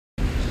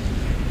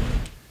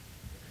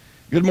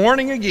Good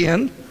morning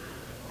again.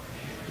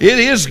 It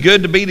is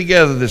good to be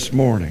together this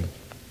morning.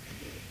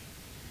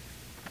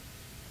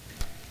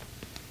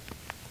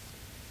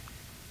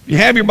 You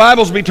have your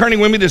Bibles, be turning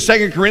with me to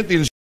 2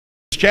 Corinthians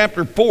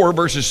chapter 4,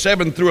 verses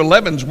 7 through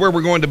 11 is where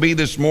we're going to be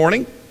this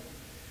morning.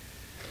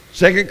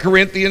 2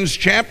 Corinthians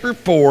chapter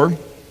 4,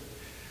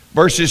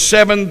 verses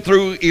 7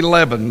 through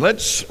 11.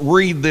 Let's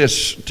read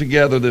this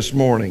together this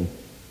morning.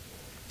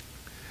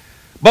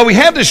 But we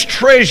have this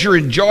treasure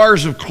in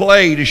jars of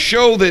clay to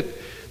show that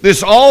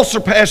this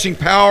all-surpassing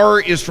power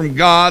is from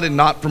God and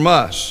not from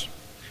us.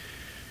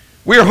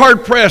 We are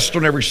hard-pressed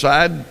on every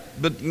side,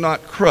 but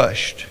not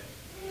crushed.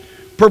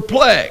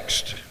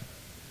 Perplexed,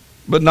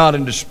 but not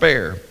in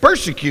despair.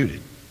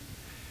 Persecuted,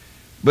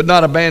 but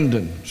not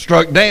abandoned.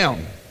 Struck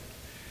down,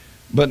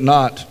 but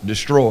not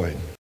destroyed.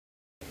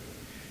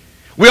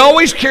 We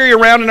always carry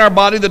around in our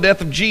body the death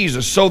of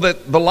Jesus, so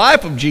that the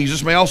life of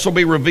Jesus may also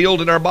be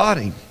revealed in our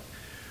body.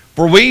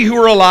 For we who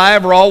are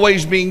alive are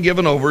always being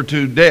given over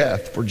to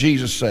death for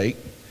Jesus' sake,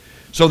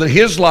 so that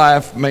his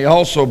life may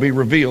also be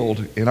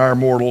revealed in our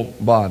mortal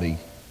body.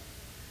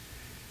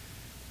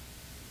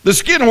 The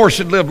skin horse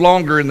had lived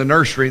longer in the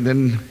nursery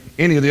than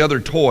any of the other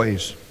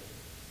toys.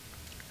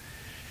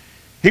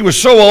 He was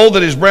so old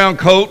that his brown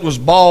coat was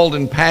bald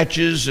in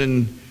patches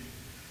and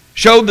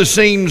showed the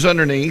seams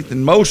underneath,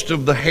 and most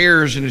of the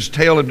hairs in his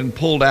tail had been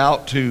pulled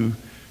out to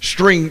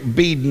string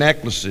bead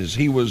necklaces.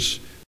 He was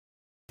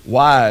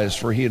wise,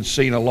 for he had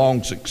seen a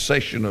long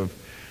succession of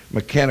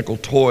mechanical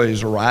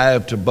toys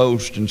arrive to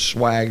boast and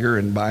swagger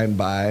and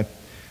by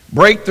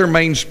break their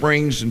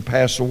mainsprings and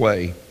pass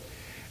away.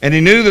 And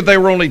he knew that they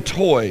were only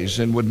toys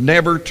and would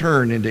never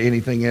turn into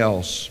anything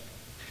else.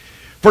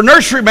 For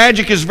nursery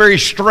magic is very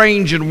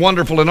strange and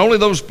wonderful, and only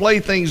those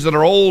playthings that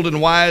are old and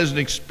wise and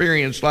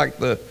experienced, like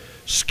the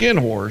skin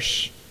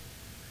horse,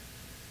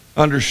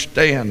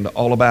 understand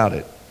all about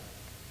it.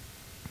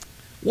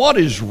 What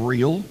is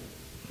real?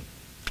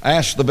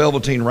 Asked the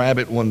Velveteen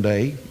Rabbit one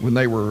day when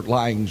they were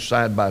lying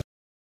side by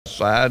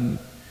side.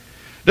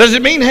 Does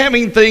it mean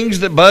having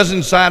things that buzz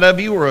inside of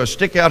you or a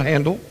stick-out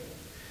handle?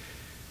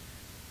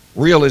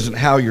 Real isn't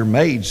how you're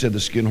made, said the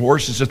skin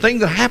horse. It's a thing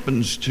that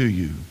happens to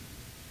you.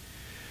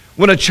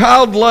 When a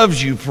child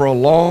loves you for a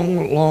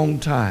long, long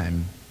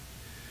time,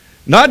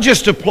 not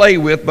just to play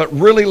with, but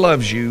really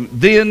loves you,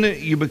 then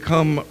you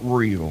become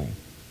real.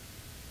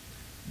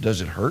 Does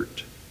it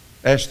hurt?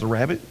 Asked the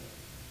rabbit.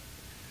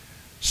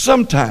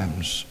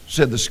 Sometimes,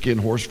 said the skin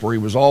horse, for he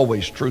was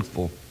always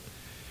truthful.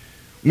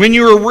 When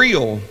you're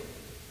real,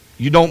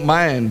 you don't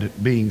mind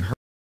being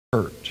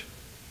hurt.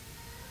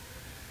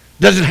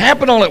 Does it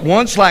happen all at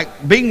once,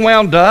 like being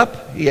wound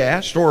up, he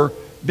asked, or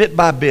bit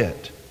by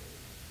bit?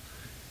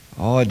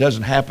 Oh, it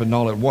doesn't happen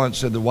all at once,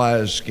 said the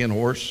wise skin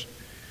horse.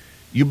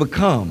 You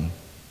become.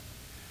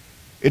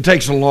 It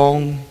takes a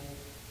long,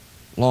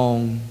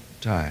 long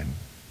time.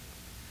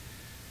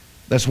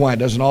 That's why it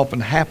doesn't often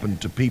happen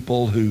to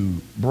people who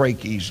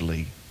break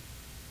easily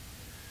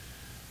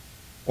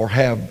or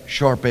have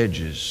sharp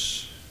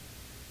edges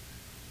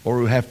or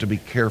who have to be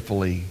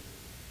carefully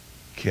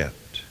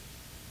kept.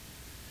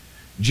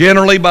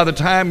 Generally, by the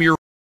time you're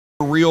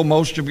real,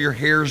 most of your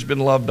hair's been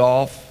loved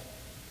off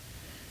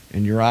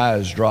and your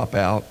eyes drop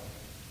out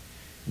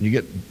and you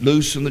get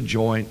loose in the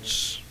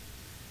joints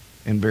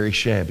and very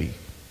shabby.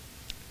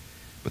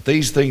 But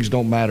these things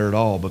don't matter at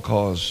all,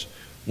 because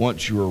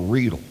once you are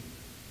real,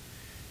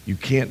 you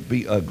can't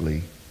be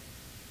ugly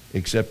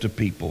except to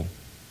people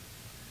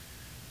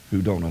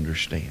who don't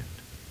understand.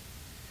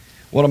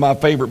 One of my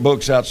favorite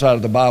books outside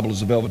of the Bible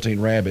is The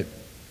Velveteen Rabbit.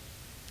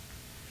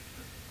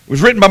 It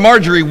was written by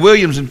Marjorie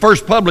Williams and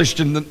first published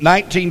in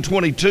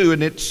 1922,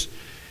 and it's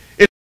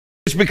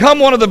become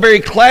one of the very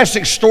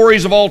classic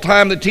stories of all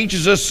time that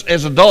teaches us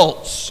as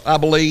adults, I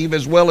believe,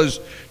 as well as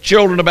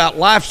children, about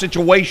life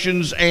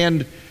situations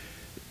and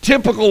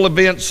typical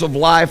events of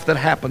life that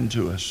happen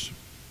to us.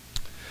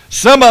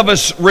 Some of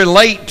us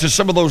relate to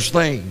some of those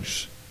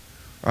things.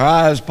 Our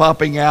eyes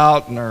popping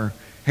out and our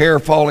hair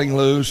falling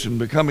loose and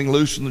becoming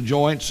loose in the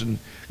joints and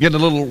getting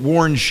a little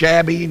worn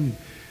shabby. And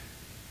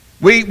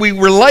we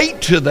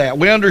relate to that.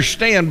 We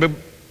understand, but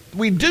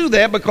we do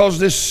that because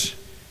this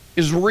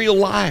is real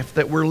life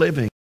that we're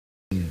living.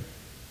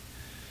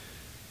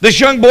 This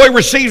young boy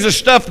receives a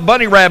stuffed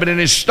bunny rabbit in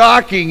his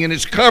stocking, and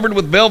it's covered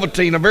with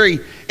velveteen, a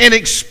very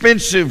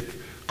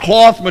inexpensive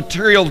cloth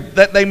material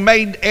that they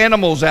made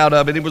animals out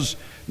of. It was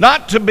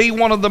not to be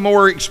one of the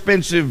more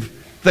expensive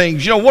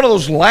things. You know, one of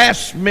those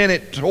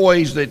last-minute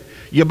toys that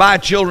you buy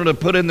children to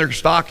put in their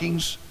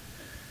stockings.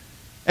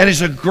 And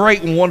it's a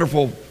great and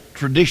wonderful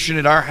tradition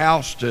at our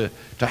house to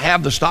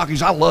have the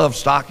stockings. I love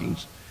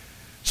stockings.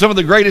 Some of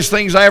the greatest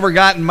things I ever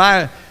got in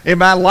my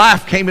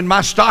life came in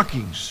my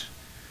stockings.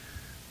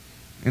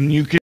 And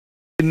you can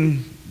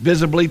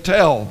visibly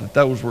tell that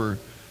those were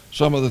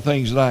some of the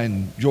things that I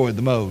enjoyed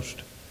the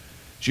most.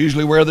 It's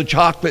usually where the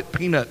chocolate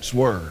peanuts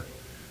were,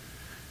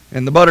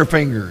 and the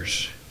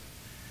Butterfingers,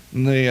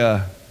 and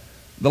the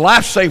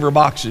Lifesaver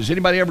boxes.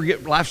 Anybody ever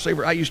get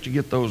Lifesaver? I used to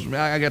get those.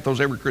 I got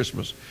those every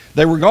Christmas.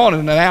 They were gone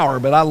in an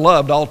hour, but I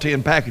loved all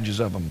 10 packages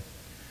of them.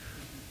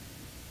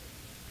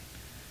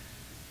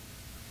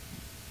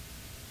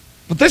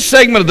 But this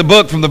segment of the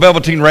book from the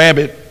Velveteen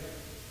Rabbit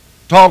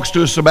talks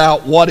to us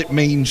about what it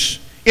means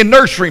in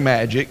nursery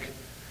magic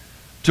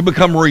to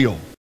become real.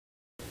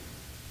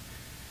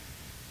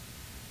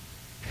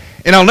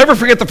 And I'll never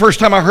forget the first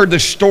time I heard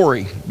this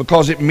story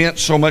because it meant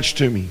so much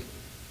to me.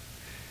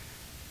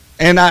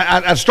 And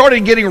I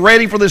started getting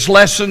ready for this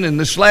lesson, and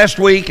this last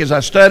week as I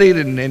studied,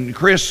 and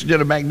Chris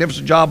did a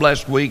magnificent job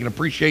last week, and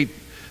appreciate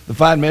the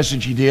fine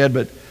message he did.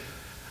 But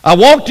I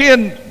walked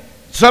in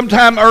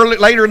sometime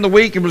later in the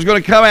week and was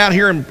going to come out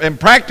here and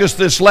practice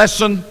this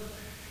lesson,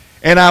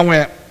 and I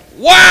went,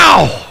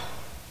 wow!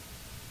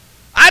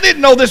 I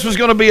didn't know this was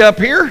going to be up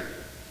here.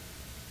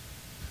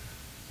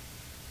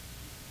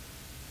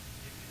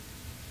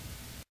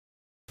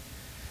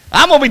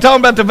 I'm going to be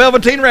talking about the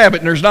Velveteen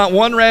Rabbit, and there's not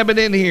one rabbit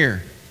in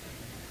here.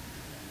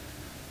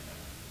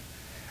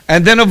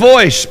 And then a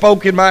voice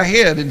spoke in my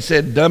head and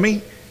said,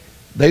 dummy,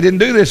 they didn't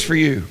do this for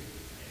you.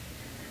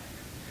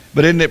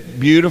 But isn't it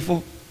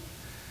beautiful?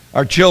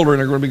 Our children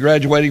are going to be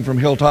graduating from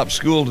Hilltop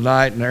School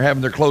tonight, and they're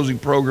having their closing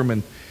program,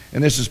 and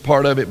this is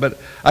part of it. But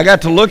I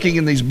got to looking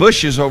in these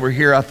bushes over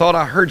here. I thought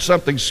I heard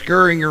something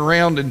scurrying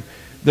around, and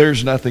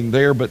there's nothing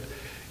there. But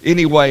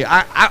anyway,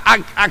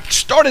 I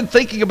started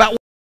thinking about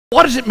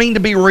what does it mean to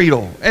be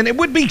real? And it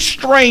would be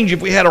strange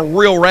if we had a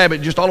real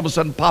rabbit just all of a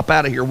sudden pop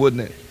out of here,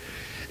 wouldn't it?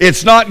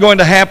 It's not going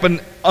to happen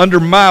under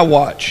my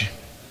watch.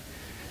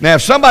 Now,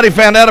 if somebody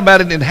found out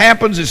about it and it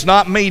happens, it's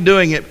not me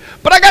doing it.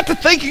 But I got to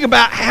thinking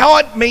about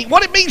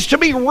what it means to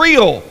be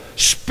real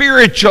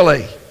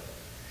spiritually.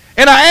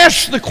 And I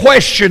asked the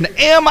question,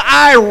 am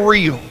I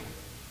real?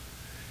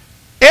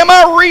 Am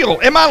I real?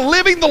 Am I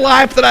living the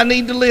life that I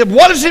need to live?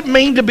 What does it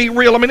mean to be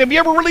real? I mean, have you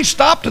ever really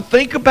stopped to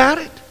think about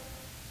it?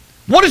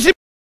 What does it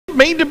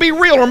mean to be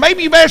real? Or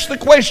maybe you've asked the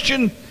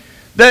question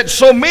that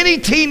so many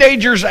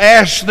teenagers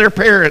ask their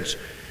parents,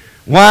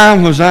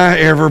 why was I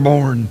ever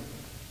born?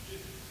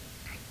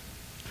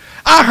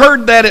 I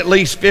heard that at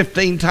least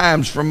 15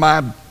 times from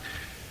my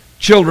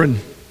children.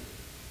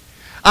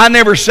 I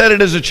never said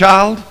it as a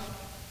child,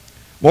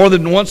 more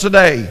than once a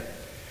day.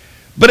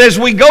 But as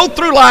we go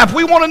through life,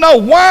 we want to know,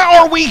 why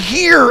are we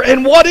here?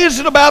 And what is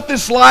it about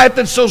this life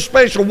that's so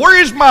special? Where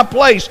is my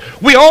place?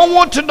 We all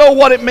want to know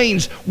what it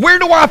means. Where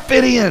do I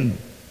fit in?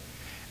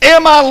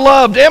 Am I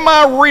loved? Am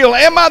I real?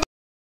 Am I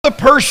the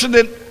person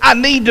that I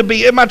need to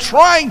be? Am I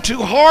trying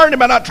too hard?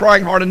 Am I not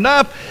trying hard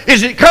enough?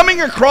 Is it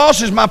coming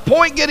across? Is my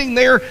point getting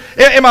there?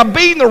 Am I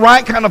being the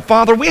right kind of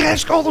father? We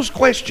ask all those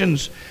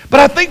questions.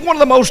 But I think one of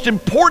the most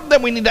important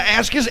that we need to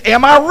ask is,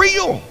 am I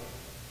real?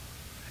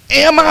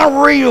 Am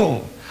I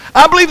real?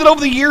 I believe that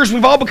over the years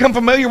we've all become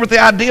familiar with the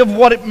idea of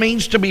what it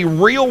means to be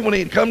real when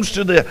it comes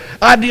to the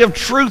idea of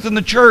truth in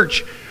the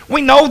church.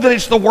 We know that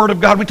it's the Word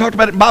of God. We talked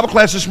about it in Bible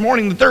class this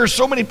morning, that there are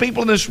so many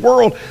people in this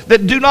world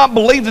that do not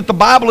believe that the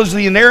Bible is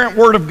the inerrant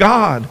Word of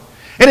God.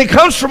 And it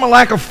comes from a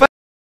lack of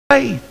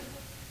faith.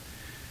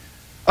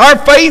 Our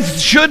faith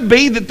should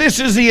be that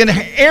this is the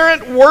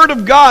inerrant Word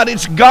of God.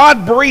 It's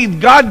God-breathed.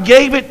 God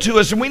gave it to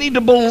us, and we need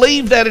to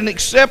believe that and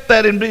accept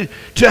that and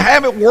to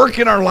have it work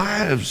in our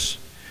lives.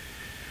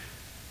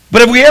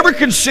 But have we ever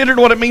considered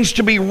what it means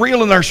to be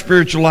real in our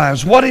spiritual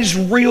lives? What is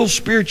real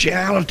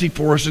spirituality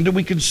for us? And do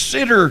we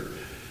consider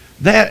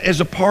that as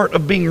a part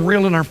of being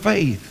real in our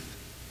faith?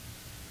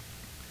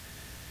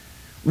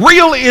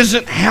 Real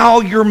isn't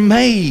how you're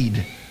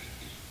made.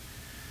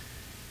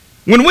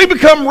 When we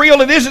become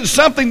real, it isn't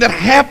something that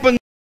happens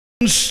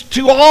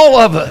to all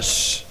of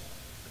us.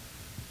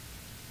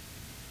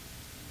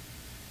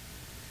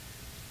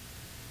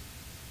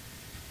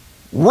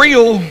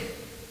 Real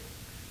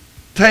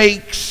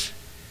takes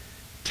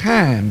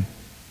time,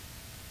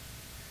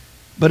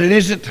 but it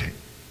isn't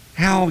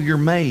how you're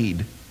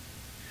made.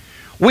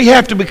 We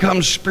have to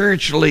become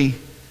spiritually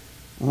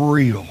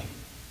real,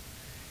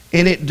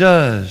 and it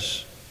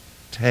does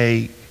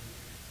take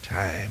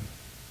time.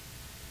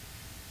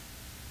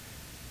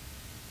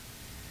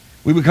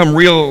 We become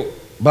real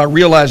by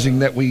realizing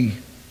that we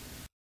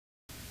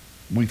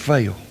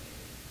fail.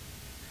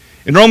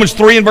 In Romans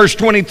 3 and verse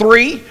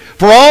 23,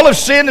 for all have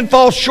sinned and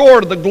fall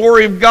short of the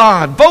glory of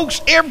God.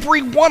 Folks,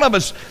 every one of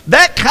us,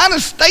 that kind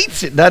of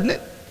states it, doesn't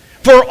it?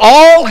 For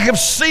all have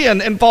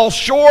sinned and fall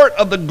short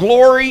of the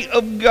glory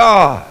of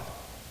God.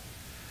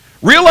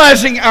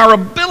 Realizing our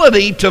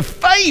ability to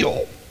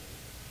fail,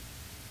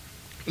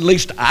 at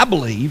least I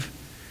believe,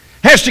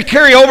 has to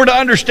carry over to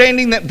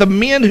understanding that the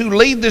men who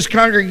lead this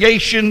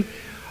congregation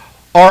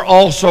are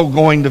also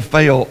going to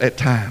fail at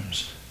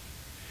times.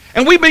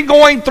 And we've been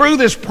going through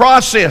this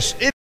process.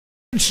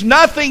 It's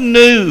nothing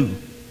new.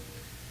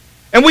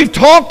 And we've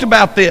talked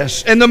about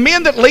this. And the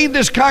men that lead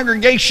this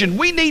congregation,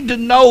 we need to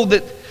know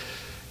that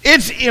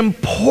it's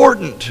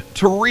important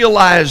to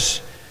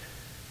realize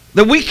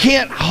that we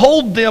can't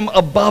hold them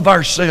above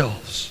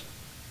ourselves.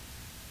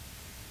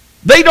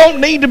 They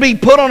don't need to be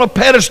put on a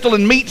pedestal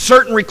and meet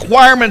certain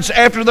requirements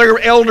after they're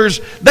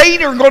elders.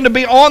 They are going to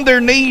be on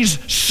their knees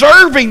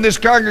serving this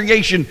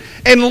congregation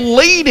and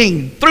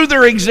leading through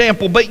their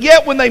example. But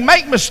yet when they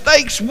make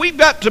mistakes, we've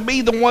got to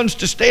be the ones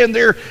to stand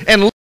there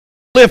and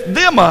lift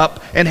them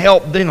up and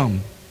help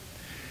them.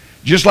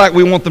 Just like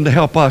we want them to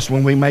help us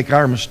when we make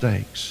our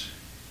mistakes.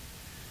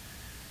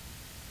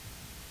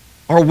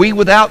 Are we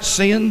without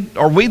sin?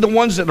 Are we the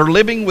ones that are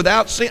living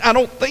without sin? I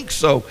don't think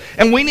so.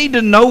 And we need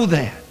to know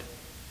that.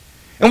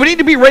 And we need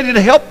to be ready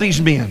to help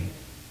these men.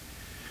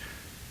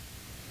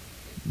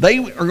 They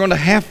are going to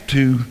have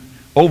to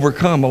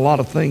overcome a lot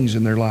of things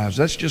in their lives.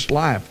 That's just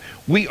life.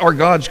 We are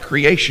God's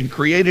creation,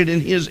 created in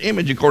His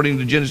image, according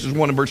to Genesis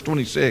 1 and verse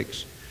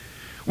 26.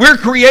 We're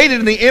created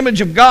in the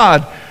image of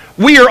God.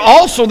 We are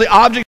also the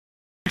objects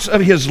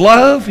of His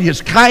love,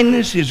 His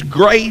kindness, His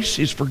grace,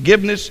 His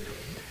forgiveness,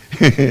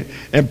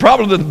 and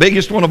probably the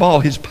biggest one of all,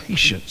 His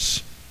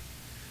patience.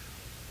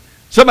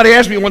 Somebody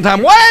asked me one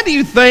time, why do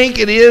you think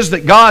it is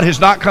that God has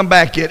not come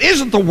back yet?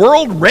 Isn't the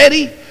world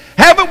ready?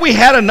 Haven't we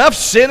had enough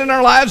sin in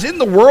our lives, in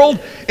the world,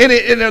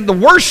 in the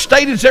worst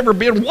state it's ever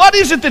been? What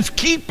is it that's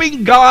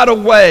keeping God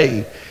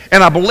away?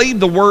 And I believe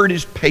the word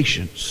is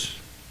patience.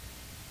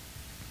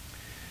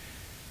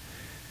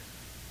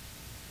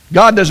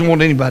 God doesn't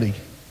want anybody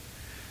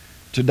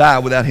to die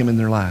without Him in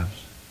their lives.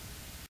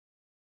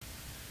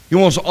 He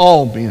wants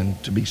all men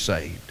to be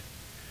saved.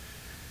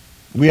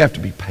 We have to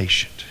be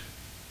patient.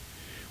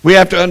 We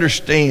have to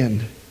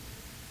understand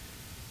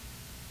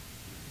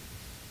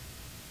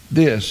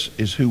this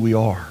is who we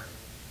are.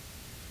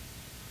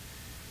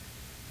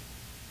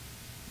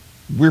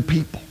 We're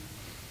people,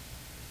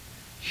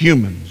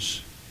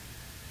 humans,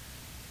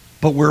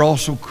 but we're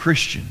also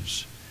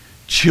Christians,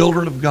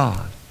 children of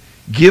God,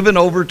 given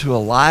over to a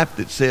life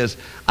that says,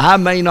 I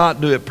may not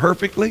do it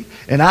perfectly,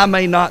 and I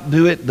may not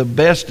do it the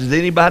best as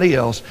anybody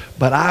else,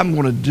 but I'm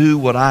going to do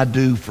what I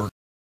do for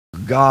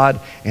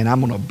God, and I'm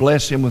going to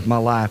bless Him with my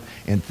life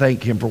and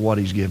thank Him for what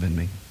He's given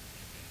me.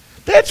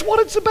 That's what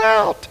it's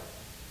about.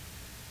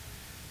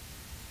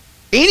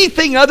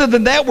 Anything other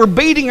than that, we're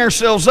beating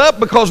ourselves up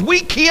because we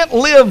can't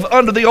live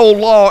under the old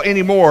law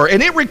anymore.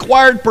 And it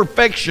required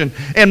perfection.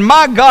 And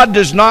my God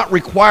does not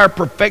require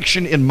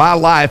perfection in my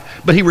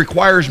life, but He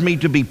requires me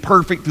to be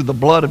perfect through the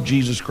blood of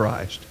Jesus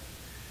Christ.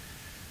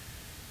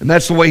 And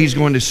that's the way He's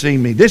going to see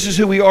me. This is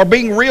who we are.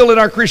 Being real in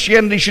our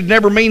Christianity should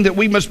never mean that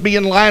we must be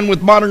in line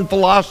with modern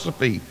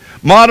philosophy,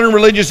 modern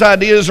religious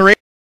ideas, or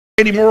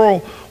any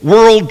moral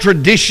world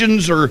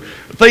traditions or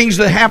things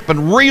that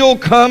happen. Real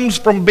comes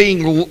from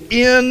being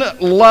in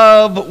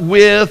love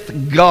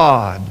with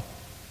God.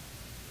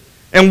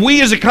 And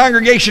we as a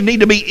congregation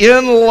need to be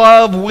in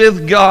love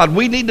with God.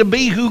 We need to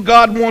be who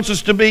God wants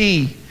us to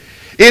be.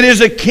 It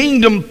is a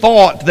kingdom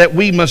thought that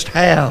we must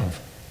have.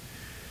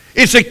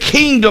 It's a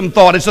kingdom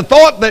thought. It's a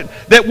thought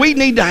that we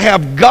need to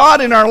have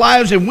God in our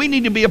lives, and we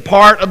need to be a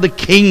part of the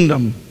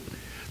kingdom,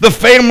 the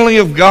family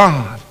of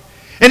God.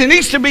 And it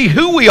needs to be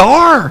who we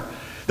are.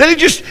 That it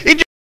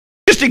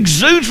just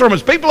exudes from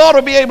us. People ought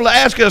to be able to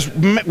ask us,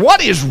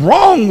 what is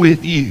wrong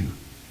with you?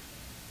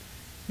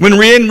 When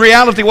in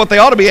reality what they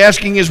ought to be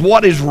asking is,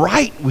 what is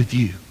right with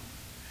you?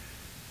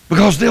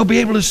 Because they'll be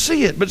able to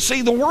see it. But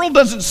see, the world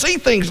doesn't see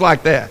things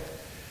like that.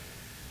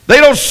 They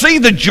don't see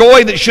the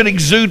joy that should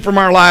exude from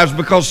our lives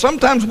because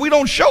sometimes we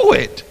don't show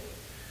it.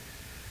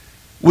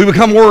 We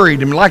become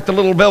worried and like the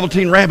little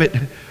Velveteen Rabbit,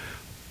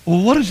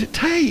 well, what does it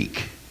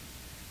take?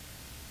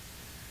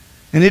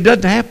 And it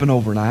doesn't happen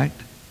overnight.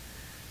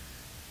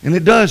 And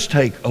it does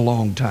take a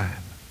long time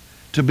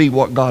to be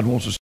what God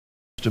wants us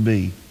to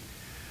be.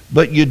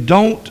 But you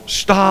don't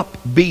stop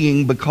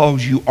being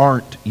because you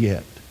aren't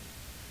yet.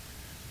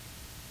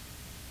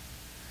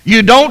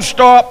 You don't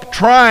stop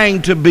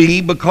trying to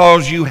be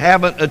because you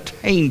haven't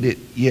attained it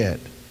yet.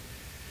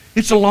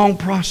 It's a long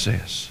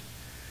process.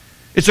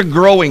 It's a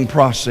growing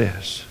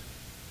process.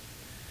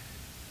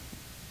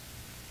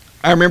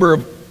 I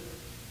remember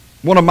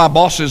one of my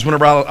bosses,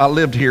 whenever I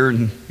lived here,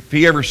 and if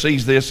he ever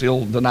sees this,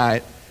 he'll deny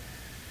it,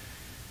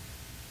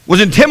 was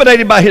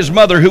intimidated by his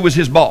mother, who was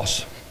his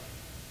boss.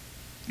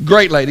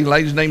 Great lady.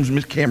 Lady's name is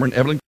Miss Cameron,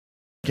 Evelyn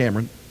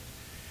Cameron.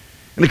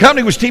 And the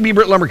company was T.B.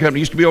 Britt Lumber Company.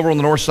 Used to be over on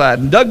the north side.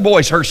 And Doug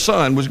Boyce, her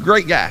son, was a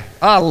great guy.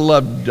 I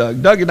loved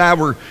Doug. Doug and I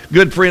were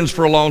good friends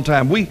for a long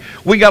time. We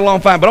got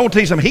along fine. But I want to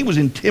tell you something. He was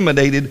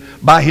intimidated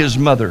by his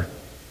mother.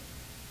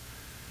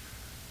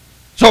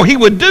 So he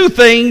would do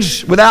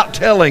things without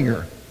telling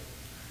her.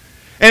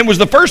 And it was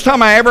the first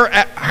time I ever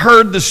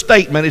heard the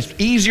statement, it's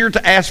easier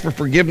to ask for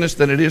forgiveness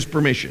than it is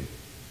permission.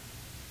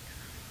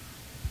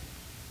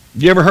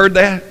 You ever heard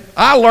that?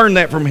 I learned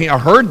that from him. I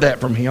heard that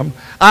from him.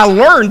 I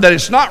learned that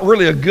it's not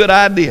really a good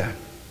idea.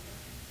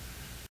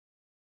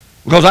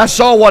 Because I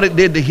saw what it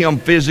did to him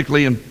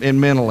physically and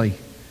mentally.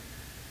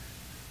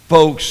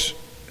 Folks,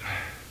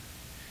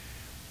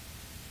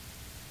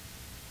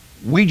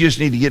 we just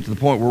need to get to the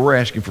point where we're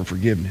asking for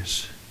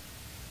forgiveness.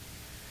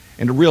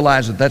 And to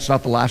realize that that's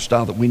not the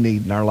lifestyle that we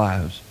need in our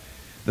lives.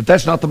 That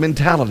that's not the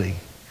mentality.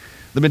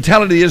 The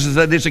mentality is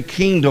that it's a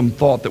kingdom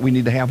thought that we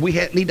need to have. We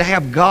need to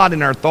have God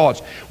in our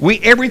thoughts.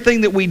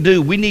 Everything that we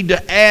do, we need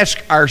to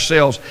ask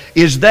ourselves,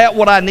 is that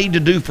what I need to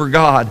do for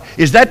God?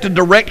 Is that the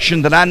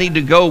direction that I need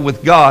to go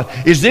with God?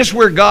 Is this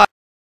where God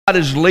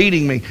is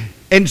leading me?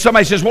 And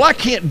somebody says, well, I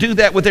can't do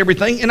that with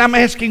everything. And I'm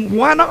asking,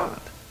 why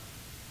not?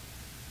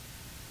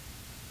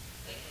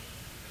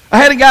 I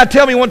had a guy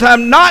tell me one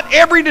time, not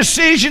every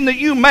decision that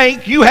you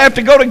make, you have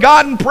to go to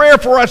God in prayer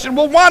for. I said,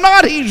 well, why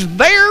not? He's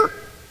there.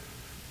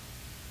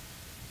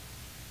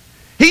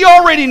 He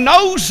already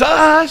knows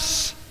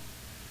us.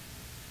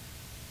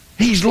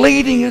 He's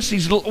leading us.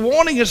 He's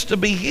wanting us to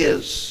be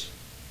His.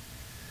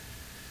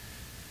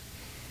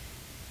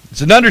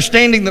 It's an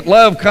understanding that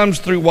love comes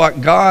through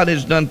what God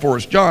has done for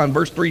us. John,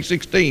 verse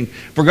 3:16.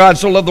 For God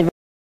so loved the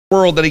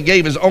world that He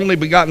gave His only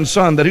begotten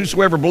Son, that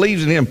whosoever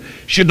believes in Him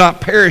should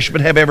not perish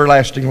but have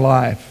everlasting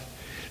life.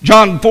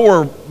 John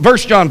 4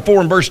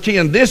 and verse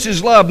 10. This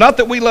is love, not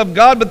that we love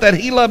God, but that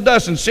He loved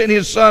us and sent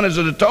His Son as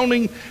an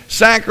atoning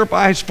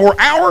sacrifice for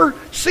our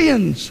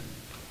sins.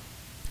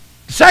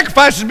 The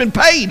sacrifice has been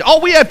paid.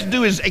 All we have to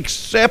do is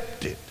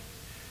accept it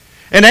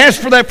and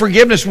ask for that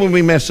forgiveness when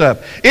we mess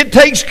up. It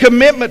takes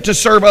commitment to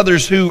serve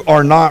others who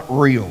are not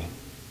real.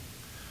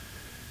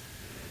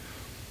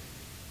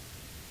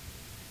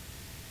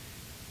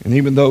 And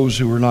even those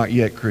who are not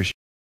yet Christians.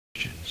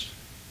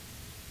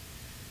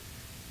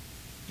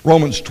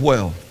 Romans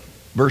 12,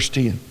 verse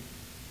 10.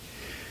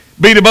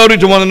 Be devoted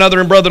to one another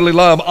in brotherly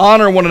love.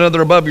 Honor one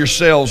another above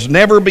yourselves.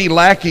 Never be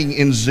lacking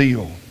in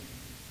zeal.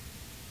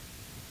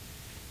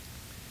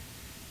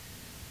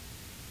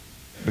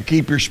 But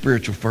keep your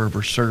spiritual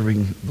fervor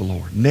serving the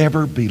Lord.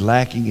 Never be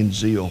lacking in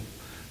zeal,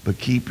 but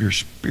keep your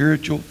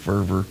spiritual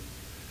fervor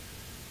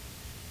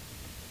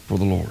for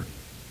the Lord.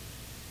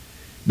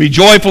 Be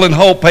joyful in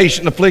hope,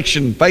 patient in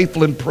affliction,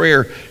 faithful in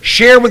prayer.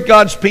 Share with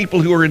God's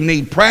people who are in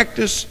need.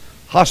 Practice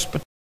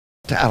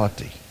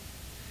hospitality.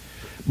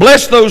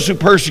 Bless those who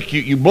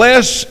persecute you.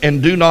 Bless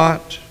and do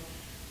not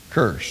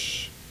curse.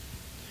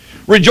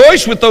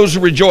 Rejoice with those who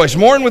rejoice.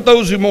 Mourn with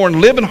those who mourn.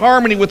 Live in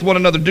harmony with one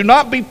another. Do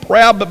not be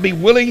proud, but be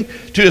willing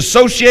to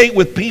associate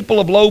with people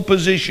of low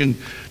position.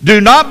 Do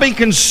not be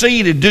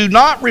conceited. Do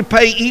not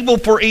repay evil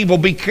for evil.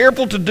 Be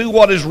careful to do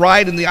what is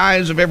right in the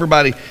eyes of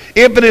everybody.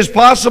 If it is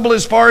possible,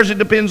 as far as it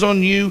depends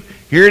on you,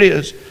 here it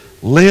is.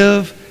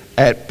 Live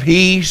at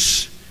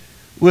peace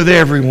with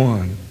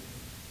everyone.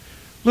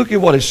 Look at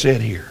what is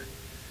said here.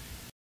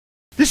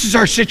 This is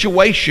our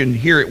situation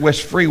here at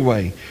West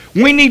Freeway.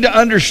 We need to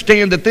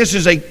understand that this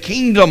is a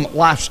kingdom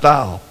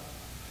lifestyle,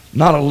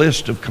 not a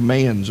list of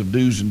commands of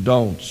do's and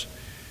don'ts.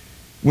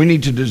 We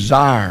need to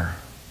desire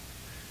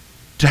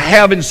to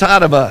have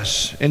inside of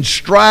us and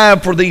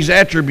strive for these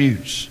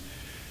attributes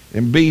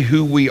and be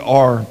who we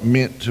are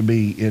meant to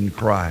be in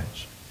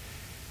Christ.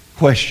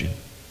 Question: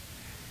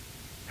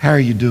 how are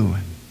you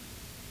doing?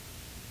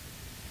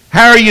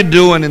 How are you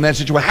doing in that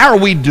situation? How are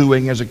we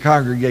doing as a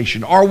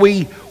congregation? Are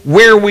we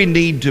where we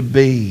need to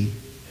be?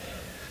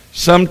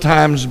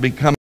 Sometimes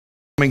becoming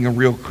a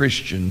real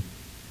Christian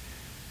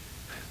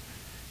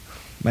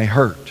may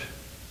hurt.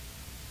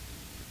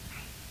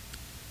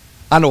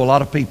 I know a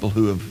lot of people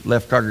who have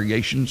left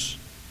congregations,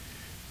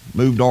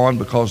 moved on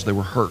because they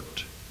were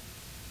hurt.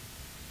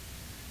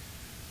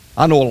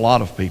 I know a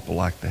lot of people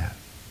like that.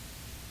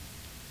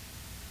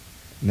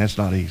 And that's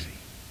not easy.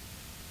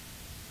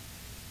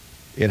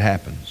 It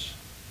happens.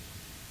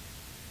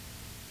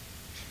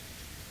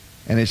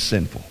 And it's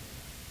sinful.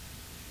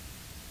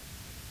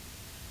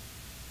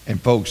 And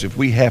folks, if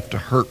we have to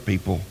hurt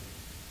people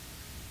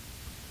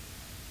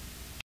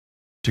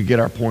to get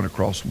our point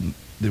across,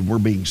 then we're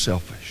being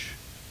selfish.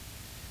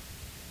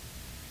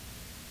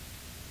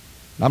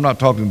 I'm not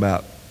talking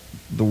about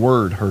the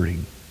word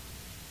hurting.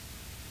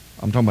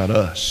 I'm talking about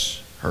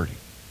us hurting.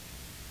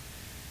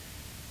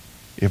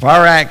 If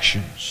our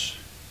actions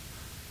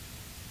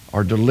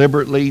are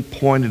deliberately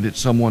pointed at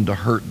someone to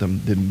hurt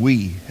them, then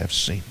we have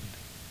sinned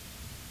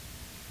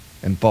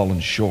and fallen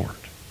short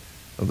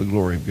of the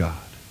glory of God.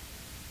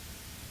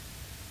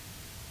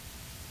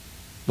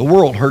 The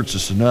world hurts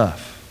us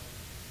enough.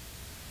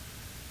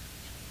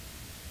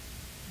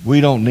 We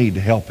don't need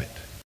to help it.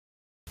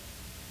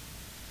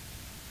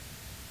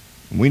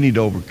 We need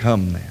to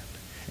overcome that.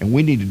 And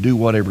we need to do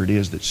whatever it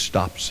is that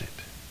stops it.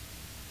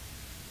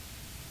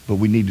 But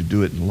we need to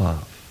do it in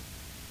love.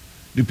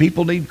 Do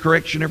people need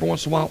correction every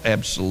once in a while?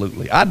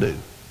 Absolutely. I do.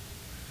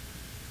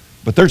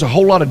 But there's a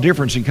whole lot of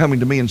difference in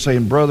coming to me and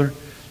saying, brother,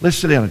 let's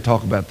sit down and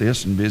talk about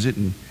this and visit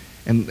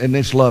and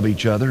let's love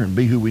each other and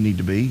be who we need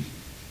to be.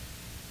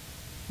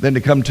 Than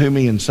to come to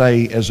me and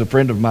say, as a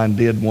friend of mine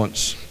did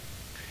once,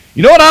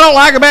 you know what I don't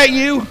like about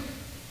you?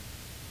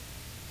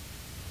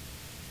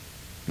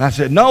 And I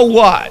said, no,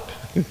 what?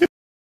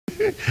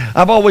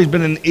 I've always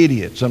been an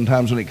idiot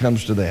sometimes when it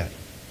comes to that.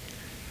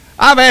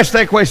 I've asked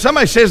that question.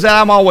 Somebody says that,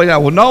 I'm always,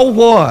 well, know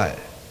what?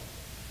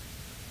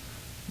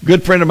 A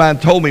good friend of mine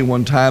told me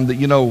one time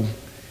that, a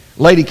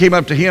lady came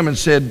up to him and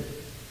said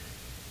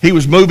he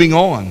was moving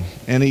on.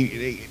 And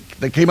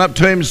they came up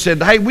to him and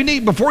said, hey,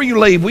 before you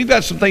leave, we've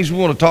got some things we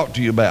want to talk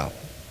to you about.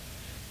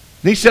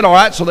 And he said, all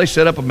right. So they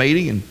set up a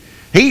meeting, and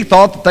he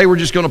thought that they were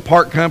just going to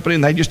part company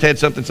and they just had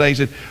something to say. He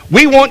said,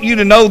 we want you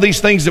to know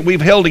these things that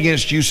we've held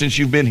against you since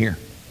you've been here.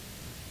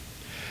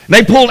 And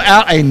they pulled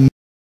out a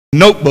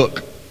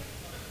notebook.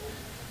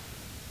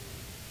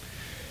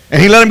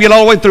 And he let them get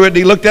all the way through it. And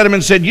he looked at them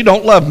and said, you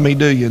don't love me,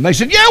 do you? And they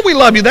said, yeah, we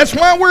love you. That's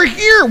why we're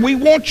here. We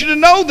want you to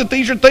know that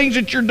these are things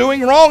that you're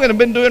doing wrong and have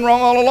been doing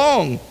wrong all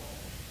along.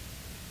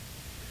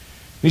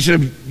 He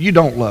said, you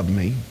don't love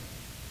me.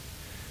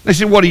 They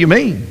said, what do you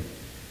mean?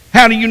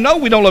 How do you know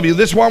we don't love you?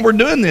 This is why we're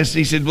doing this.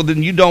 He said, well,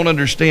 then you don't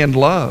understand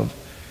love.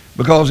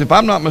 Because if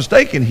I'm not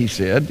mistaken, he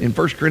said, in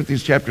 1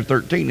 Corinthians chapter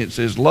 13, it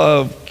says,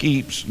 love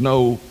keeps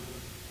no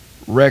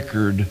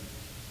record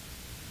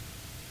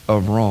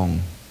of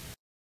wrong.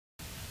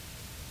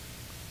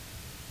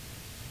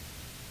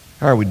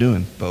 How are we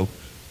doing, folks?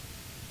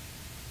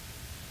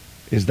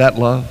 Is that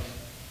love?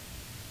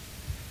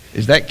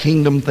 Is that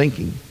kingdom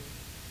thinking?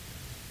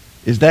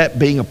 Is that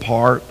being a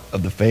part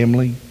of the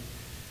family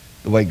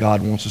the way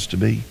God wants us to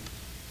be?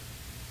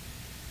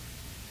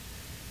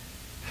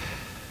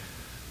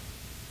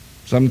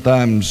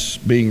 Sometimes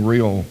being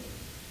real,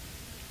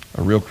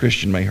 a real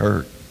Christian may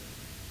hurt.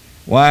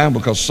 Why?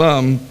 Because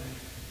some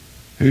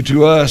who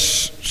to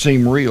us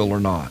seem real are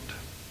not.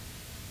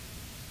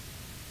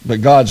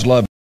 But God's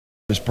love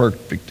is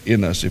perfect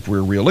in us if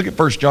we're real. Look at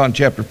 1 John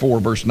chapter 4,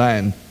 verse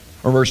 9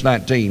 or verse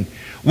 19.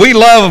 We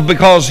love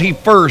because he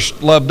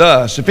first loved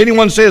us. If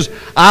anyone says,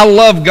 I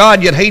love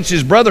God, yet hates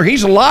his brother,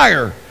 he's a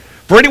liar.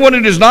 For anyone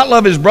who does not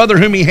love his brother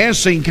whom he has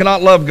seen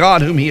cannot love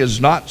God whom he has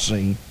not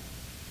seen.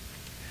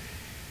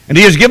 And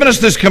he has given us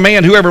this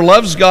command, whoever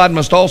loves God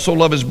must also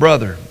love his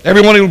brother.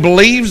 Everyone who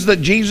believes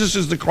that Jesus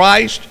is the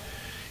Christ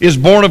is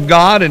born of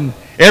God, and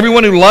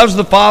everyone who loves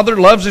the Father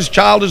loves his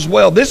child as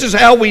well. This is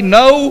how we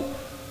know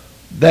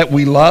that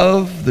we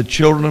love the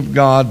children of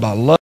God, by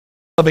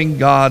loving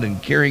God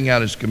and carrying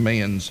out his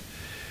commands.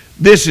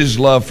 This is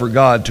love for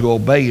God, to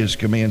obey his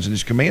commands, and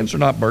his commands are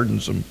not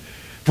burdensome.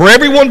 For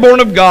everyone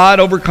born of God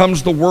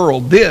overcomes the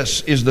world.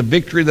 This is the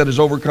victory that has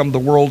overcome the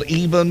world,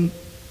 even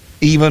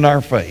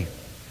our faith.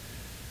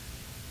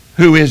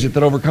 Who is it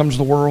that overcomes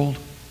the world?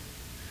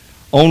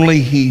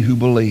 Only he who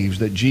believes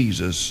that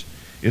Jesus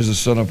is the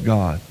Son of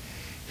God.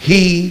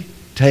 He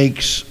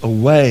takes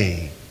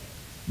away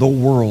the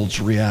world's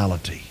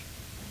reality.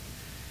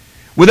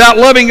 Without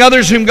loving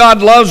others whom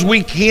God loves,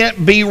 we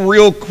can't be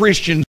real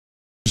Christians.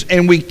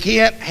 And we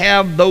can't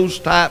have those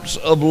types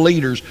of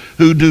leaders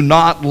who do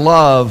not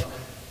love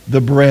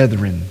the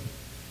brethren,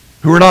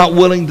 who are not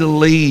willing to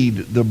lead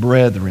the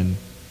brethren.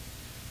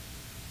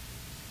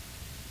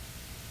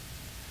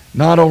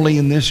 Not only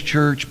in this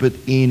church, but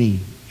any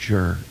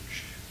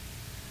church.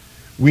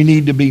 We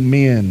need to be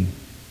men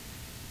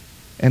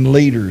and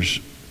leaders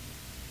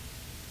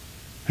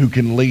who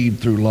can lead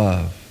through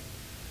love.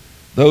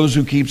 Those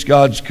who keeps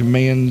God's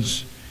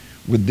commands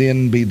would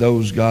then be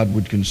those God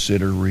would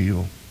consider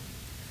real.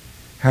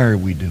 How are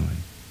we doing?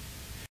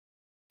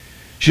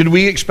 Should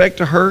we expect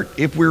to hurt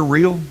if we're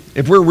real?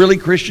 If we're really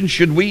Christians,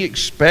 should we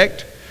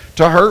expect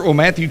to hurt? Well,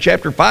 Matthew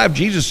chapter 5,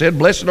 Jesus said,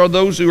 blessed are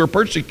those who are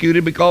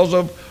persecuted because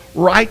of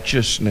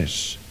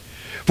righteousness,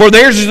 for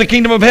theirs is the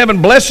kingdom of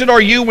heaven. Blessed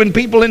are you when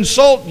people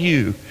insult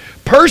you,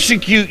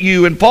 persecute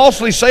you, and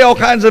falsely say all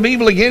kinds of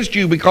evil against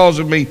you because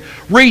of me.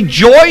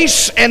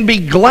 Rejoice and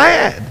be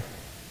glad,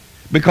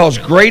 because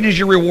great is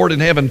your reward in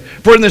heaven.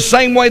 For in the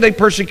same way they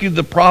persecuted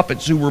the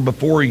prophets who were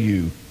before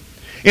you.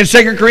 In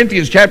 2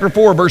 Corinthians chapter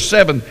 4, verse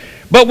 7,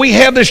 but we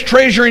have this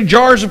treasure in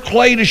jars of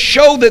clay to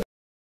show that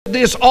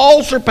this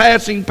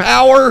all-surpassing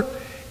power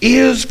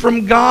is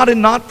from God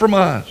and not from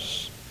us.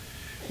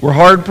 We're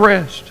hard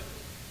pressed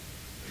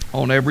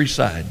on every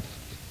side,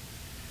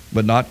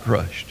 but not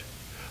crushed.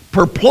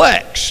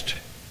 Perplexed,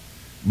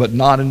 but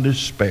not in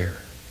despair.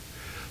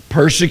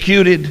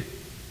 Persecuted,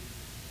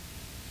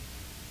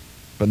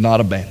 but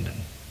not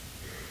abandoned.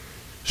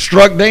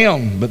 Struck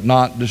down, but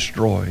not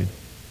destroyed.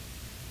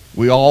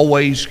 We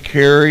always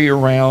carry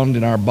around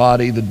in our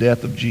body the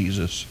death of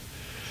Jesus,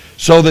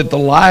 so that the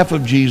life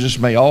of Jesus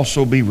may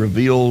also be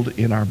revealed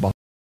in our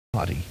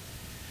body.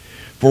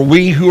 For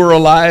we who are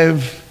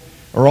alive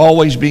are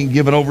always being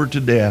given over to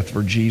death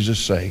for Jesus'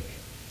 sake,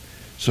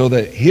 so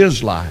that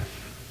his life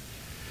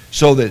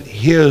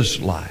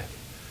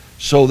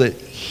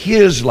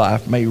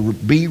may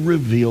be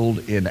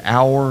revealed in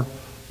our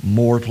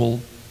mortal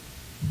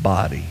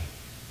body.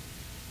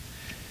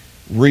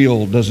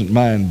 Real doesn't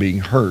mind being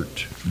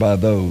hurt by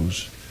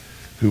those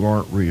who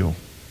aren't real.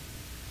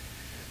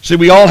 See,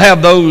 we all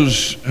have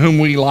those whom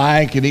we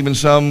like and even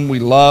some we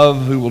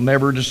love who will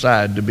never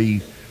decide to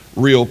be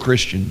real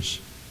Christians.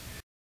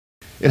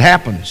 It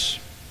happens.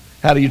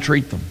 How do you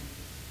treat them?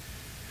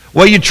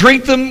 Well, you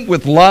treat them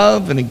with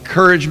love and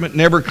encouragement,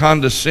 never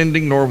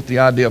condescending, nor with the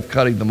idea of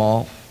cutting them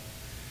off.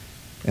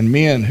 And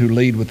men who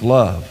lead with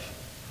love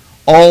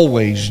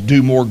always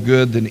do more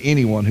good than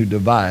anyone who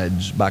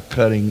divides by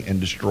cutting and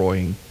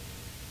destroying.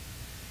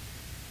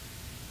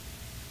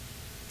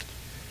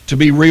 To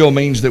be real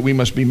means that we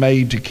must be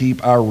made to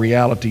keep our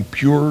reality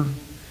pure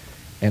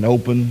and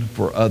open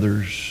for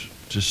others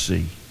to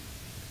see.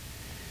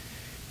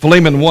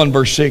 Philemon 1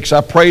 verse 6,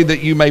 I pray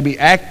that you may be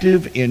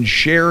active in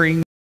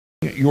sharing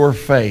your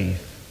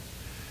faith,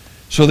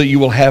 so that you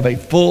will have a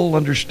full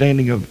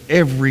understanding of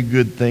every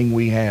good thing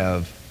we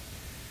have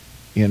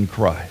in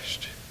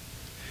Christ.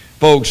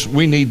 Folks,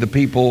 we need the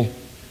people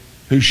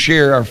who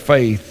share our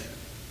faith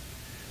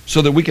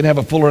so that we can have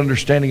a fuller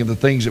understanding of the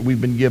things that we've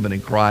been given in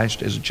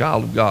Christ as a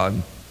child of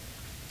God.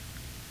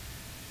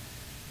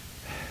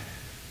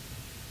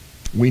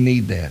 We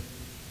need that.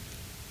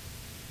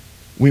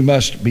 We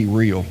must be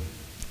real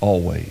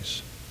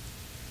always.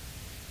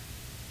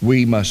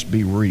 We must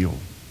be real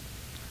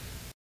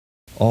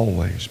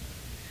always.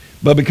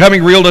 But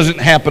becoming real doesn't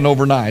happen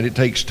overnight. It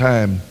takes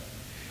time.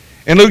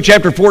 In Luke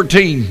chapter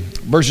 14,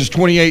 verses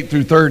 28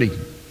 through 30,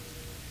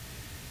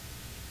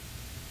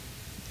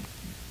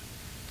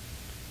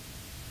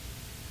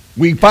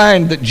 we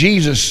find that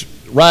Jesus,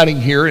 writing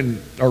here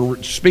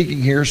or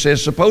speaking here,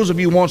 says, suppose if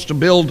you wants to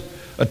build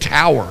a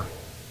tower,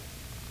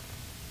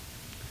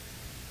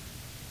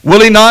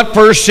 will he not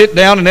first sit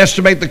down and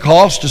estimate the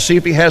cost to see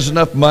if he has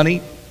enough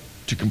money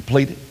to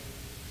complete it?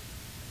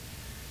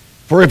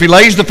 For if he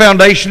lays the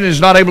foundation and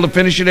is not able to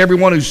finish it,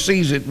 everyone who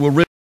sees it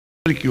will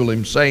ridicule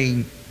him,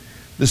 saying,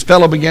 this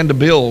fellow began to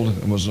build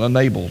and was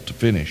unable to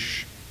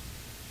finish.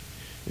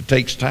 It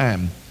takes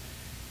time,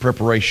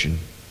 preparation.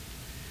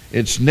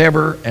 It's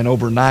never an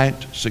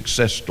overnight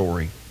success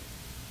story.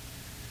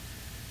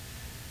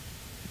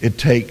 It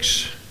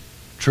takes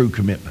true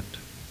commitment.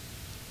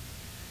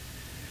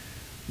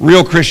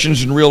 Real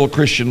Christians and real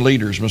Christian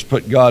leaders must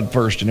put God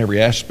first in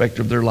every aspect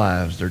of their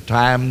lives, their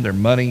time, their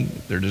money,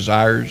 their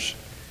desires.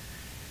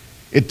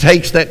 It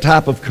takes that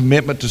type of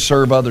commitment to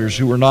serve others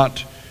who are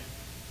not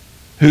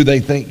who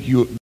they think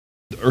you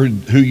or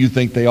who you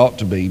think they ought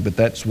to be, but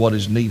that's what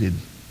is needed.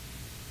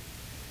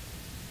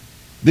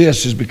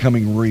 This is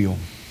becoming real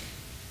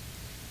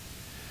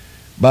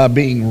by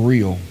being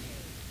real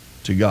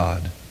to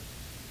God.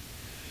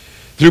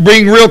 Through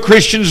being real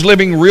Christians,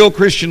 living real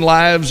Christian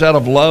lives out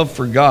of love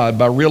for God,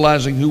 by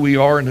realizing who we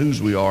are and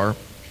whose we are,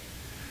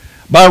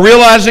 by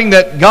realizing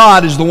that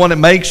God is the one that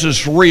makes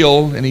us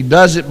real, and He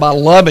does it by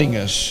loving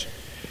us.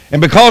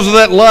 And because of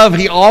that love,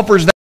 He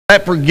offers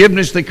that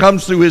forgiveness that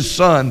comes through His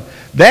Son.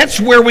 That's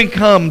where we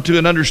come to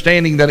an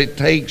understanding that it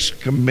takes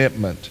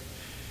commitment.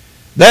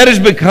 That is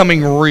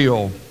becoming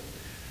real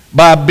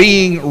by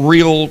being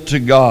real to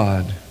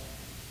God.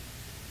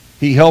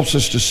 He helps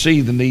us to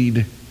see the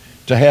need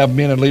to have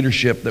men in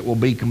leadership that will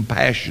be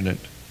compassionate,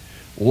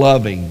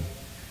 loving,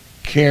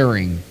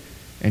 caring,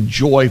 and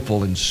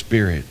joyful in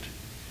spirit.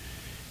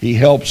 He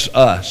helps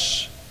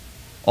us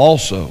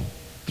also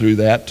through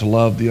that to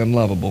love the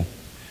unlovable.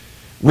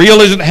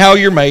 Real isn't how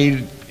you're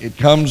made. It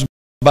comes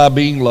by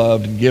being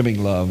loved and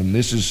giving love. And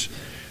this is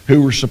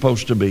who we're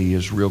supposed to be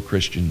as real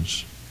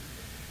Christians.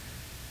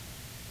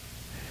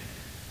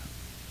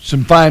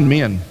 Some fine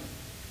men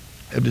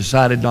have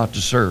decided not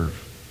to serve.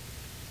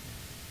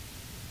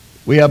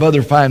 We have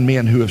other fine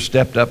men who have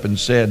stepped up and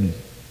said,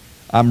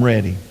 I'm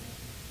ready.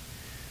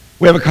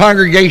 We have a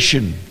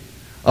congregation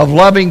of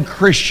loving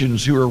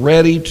Christians who are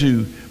ready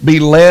to be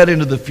led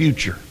into the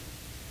future.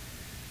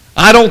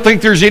 I don't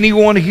think there's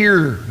anyone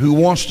here who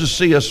wants to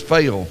see us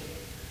fail.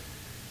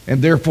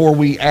 And therefore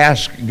we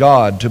ask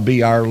God to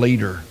be our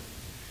leader,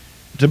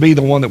 to be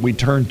the one that we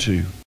turn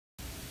to.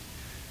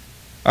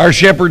 Our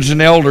shepherds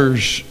and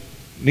elders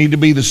need to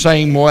be the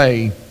same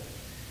way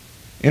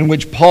in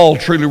which Paul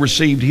truly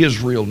received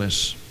his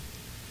realness.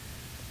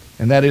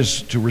 And that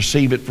is to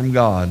receive it from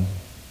God.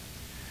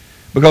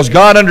 Because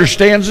God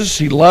understands us,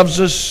 He loves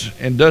us,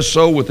 and does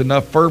so with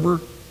enough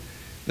fervor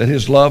that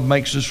His love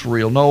makes us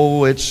real.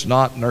 No, it's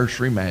not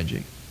nursery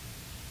magic.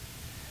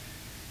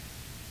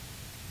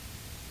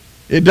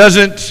 It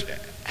doesn't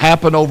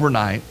happen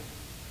overnight.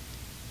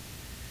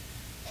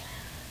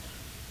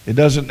 It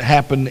doesn't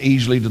happen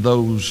easily to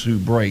those who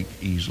break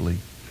easily.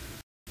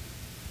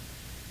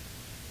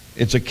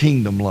 It's a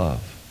kingdom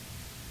love.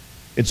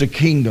 It's a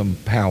kingdom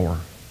power.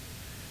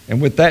 And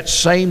with that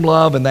same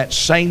love and that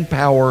same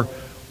power,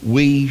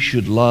 we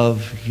should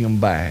love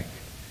Him back.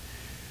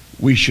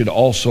 We should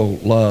also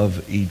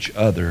love each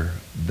other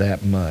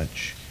that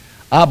much.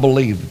 I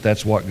believe that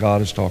that's what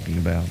God is talking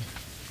about.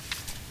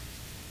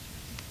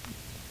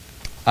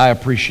 I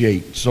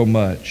appreciate so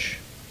much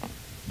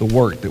the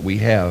work that we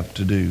have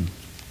to do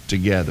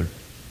together.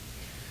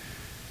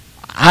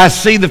 I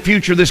see the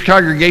future of this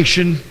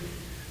congregation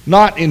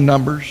not in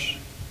numbers,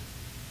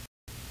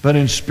 but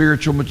in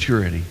spiritual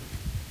maturity.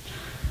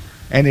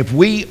 And if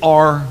we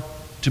are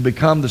to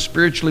become the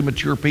spiritually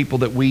mature people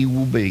that we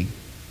will be,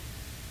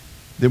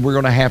 then we're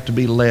going to have to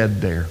be led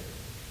there.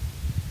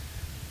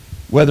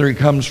 Whether it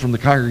comes from the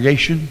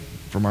congregation,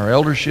 from our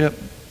eldership,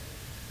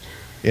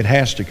 it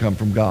has to come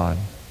from God.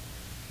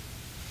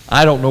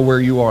 I don't know where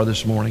you are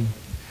this morning.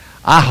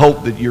 I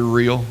hope that you're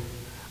real.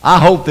 I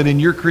hope that in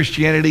your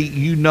Christianity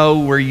you know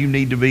where you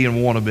need to be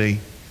and want to be.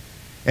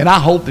 And I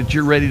hope that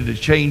you're ready to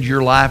change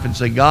your life and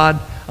say, God,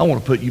 I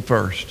want to put you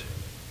first.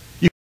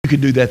 You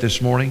could do that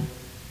this morning.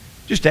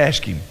 Just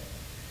ask Him.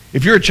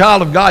 If you're a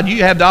child of God,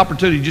 you have the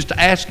opportunity just to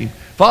ask Him,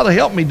 Father,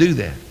 help me do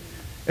that.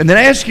 And then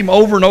ask Him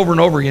over and over and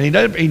over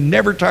again. He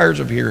never tires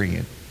of hearing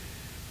it.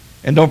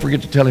 And don't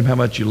forget to tell Him how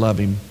much you love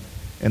Him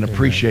and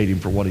appreciate Him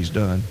for what He's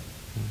done.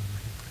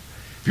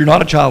 If you're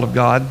not a child of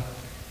God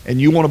and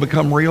you want to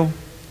become real,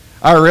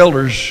 Our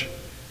elders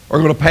are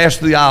going to pass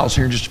through the aisles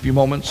here in just a few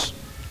moments.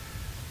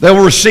 They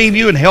will receive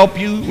you and help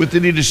you with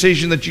any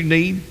decision that you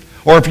need.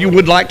 Or if you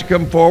would like to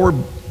come forward,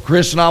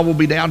 Chris and I will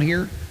be down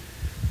here.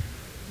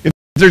 If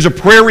there's a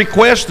prayer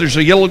request, there's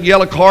a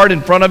yellow card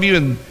in front of you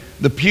in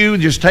the pew.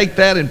 Just take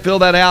that and fill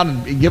that out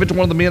and give it to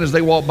one of the men as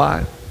they walk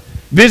by.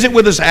 Visit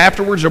with us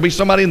afterwards. There'll be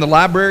somebody in the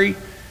library.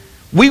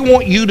 We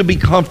want you to be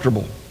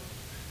comfortable.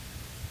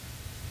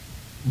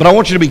 But I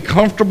want you to be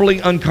comfortably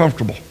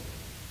uncomfortable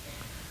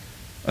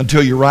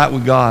until you're right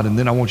with God, and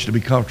then I want you to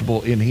be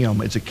comfortable in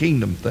Him. It's a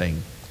kingdom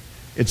thing.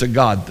 It's a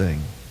God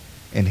thing.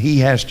 And He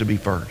has to be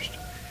first.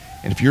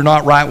 And if you're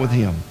not right with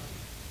Him,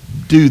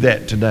 do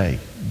that today.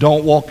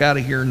 Don't walk out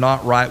of here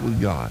not right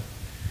with God.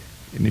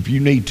 And if you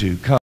need to,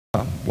 come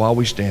while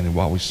we stand and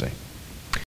while we sing.